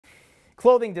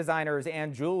Clothing designers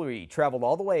and jewelry traveled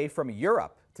all the way from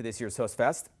Europe to this year's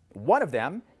Höstfest. One of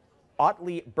them,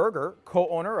 Otley Berger,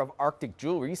 co-owner of Arctic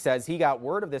Jewelry, says he got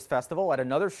word of this festival at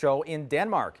another show in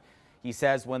Denmark. He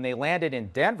says when they landed in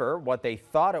Denver, what they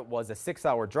thought it was a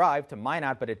 6-hour drive to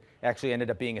Minot, but it actually ended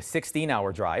up being a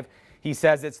 16-hour drive. He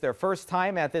says it's their first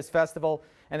time at this festival,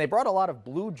 and they brought a lot of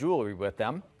blue jewelry with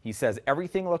them. He says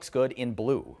everything looks good in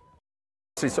blue.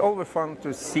 It's always fun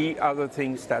to see other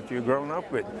things that you've grown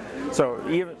up with. So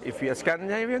even if you're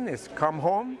Scandinavian, it's come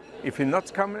home. If you're not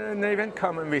Scandinavian,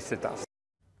 come and visit us.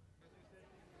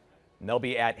 And they'll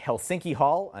be at Helsinki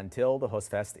Hall until the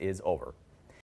Höstfest is over.